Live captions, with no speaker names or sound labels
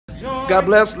God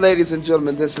bless, ladies and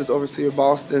gentlemen. This is Overseer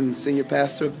Boston, Senior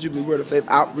Pastor of the Jubilee Word of Faith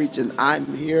Outreach, and I'm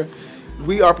here.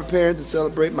 We are preparing to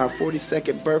celebrate my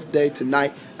 42nd birthday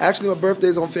tonight. Actually, my birthday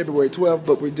is on February 12th,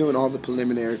 but we're doing all the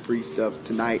preliminary pre-stuff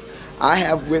tonight. I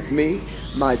have with me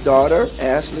my daughter,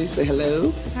 Ashley. Say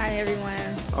hello. Hi,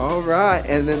 everyone. All right.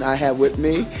 And then I have with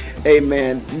me,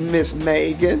 amen, Miss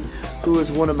Megan, who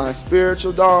is one of my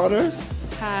spiritual daughters.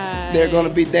 Hi. They're going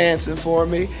to be dancing for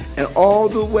me. And all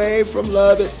the way from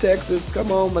Lubbock, Texas.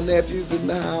 Come on, my nephew's in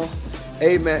the house.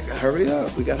 Amen. Hurry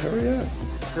up. We got to hurry up.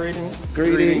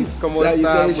 Greetings. ¿Cómo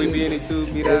están? Muy bien, ¿y tú?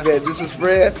 Mira. Amen. This is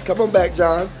Fred. Come on back,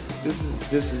 John.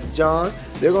 This is John.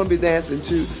 They're going to be dancing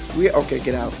too. Okay,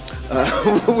 get out.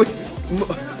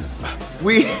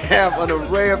 We have an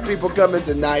array of people coming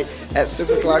tonight at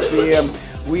 6 o'clock p.m.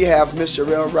 We have Miss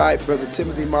Sherelle Wright, Brother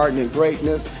Timothy Martin in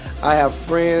Greatness. I have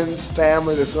friends,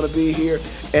 family that's going to be here.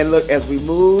 And look, as we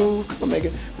move, come on,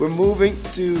 Megan, we're moving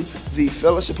to the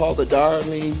Fellowship Hall, the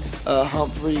Darlene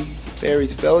Humphrey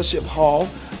Ferries Fellowship Hall.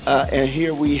 And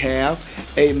here we have,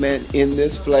 amen, in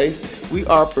this place, we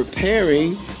are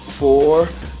preparing for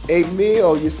a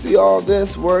meal. You see all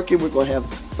this working. We're going to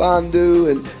have fondue,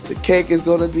 and the cake is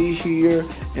going to be here,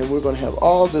 and we're going to have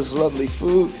all this lovely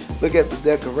food. Look at the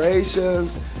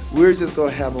decorations. We're just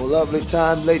going to have a lovely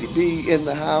time. Lady B in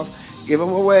the house. Give them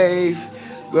a wave.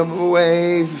 Give them a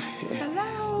wave.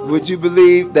 Hello. Would you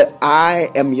believe that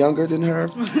I am younger than her?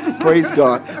 Praise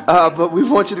God. But we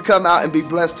want you to come out and be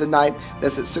blessed tonight.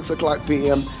 That's at 6 o'clock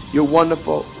p.m. You're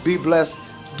wonderful. Be blessed.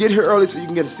 Get here early so you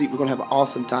can get a seat. We're going to have an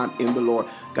awesome time in the Lord.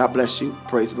 God bless you.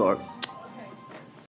 Praise the Lord.